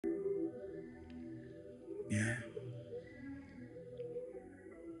Yeah.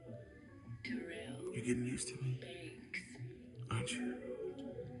 You're getting used to me, aren't you?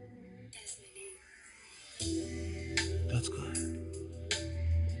 That's good.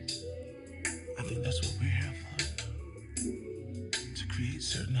 I think that's what we're here for. To create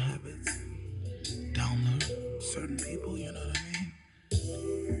certain habits, download certain people, you know what I mean?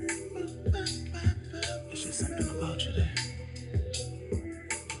 It's just something about you that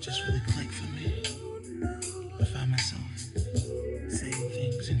just really click for me. I find myself saying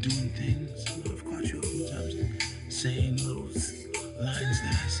things and doing things. I've caught you a few times saying those lines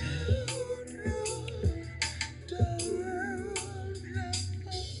that I said.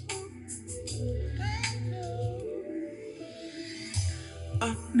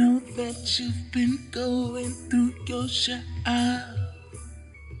 I know that you've been going through your share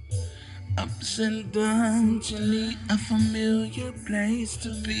ups and downs. You need a familiar place to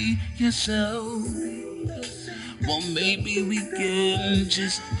be yourself. Well, maybe we can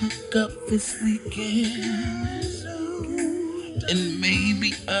just hook up this weekend, and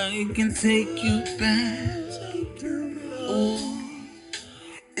maybe I can take you back. Oh,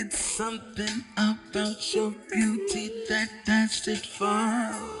 it's something about your beauty that does it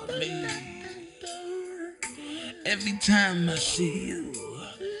for me. Every time I see you,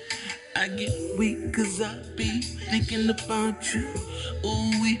 I get weak 'cause I be thinking about you.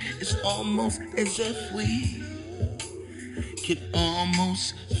 Ooh, it's almost as if we could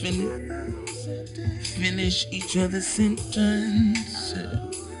almost finish each other's sentence.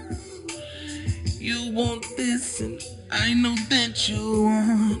 You want this and I know that you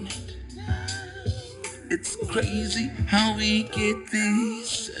want it. It's crazy how we get these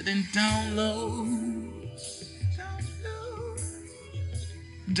sudden downloads.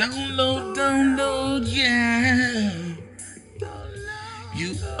 Download, yeah.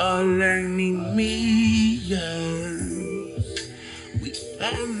 You are learning me, yeah. We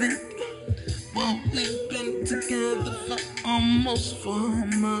haven't, well, we've been together for almost 4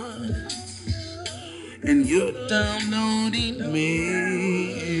 months, and you're downloading me.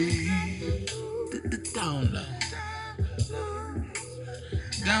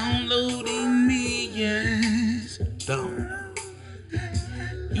 Downloading me, yes.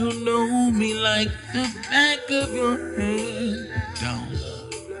 You know me like the back of your hand.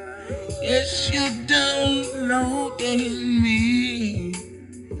 Yes, you're downloading me.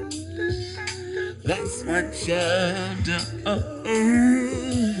 That's what you're doing.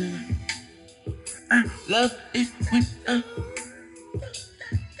 I love it when I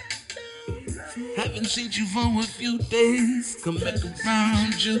haven't seen you for a few days. Come back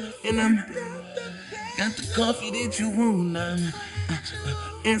around you, and I'm got the coffee that you want. I'm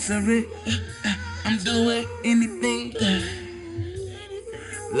answering. I'm doing anything that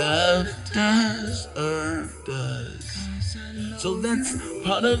love does. So that's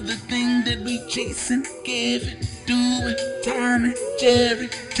part of the thing that we chasing, giving, doing, time and Jerry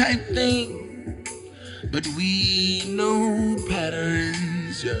type thing. But we know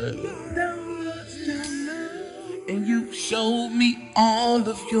patterns, yeah. And you showed me all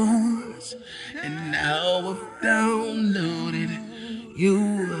of yours, and now I've downloaded you.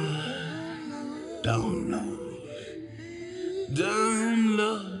 Download.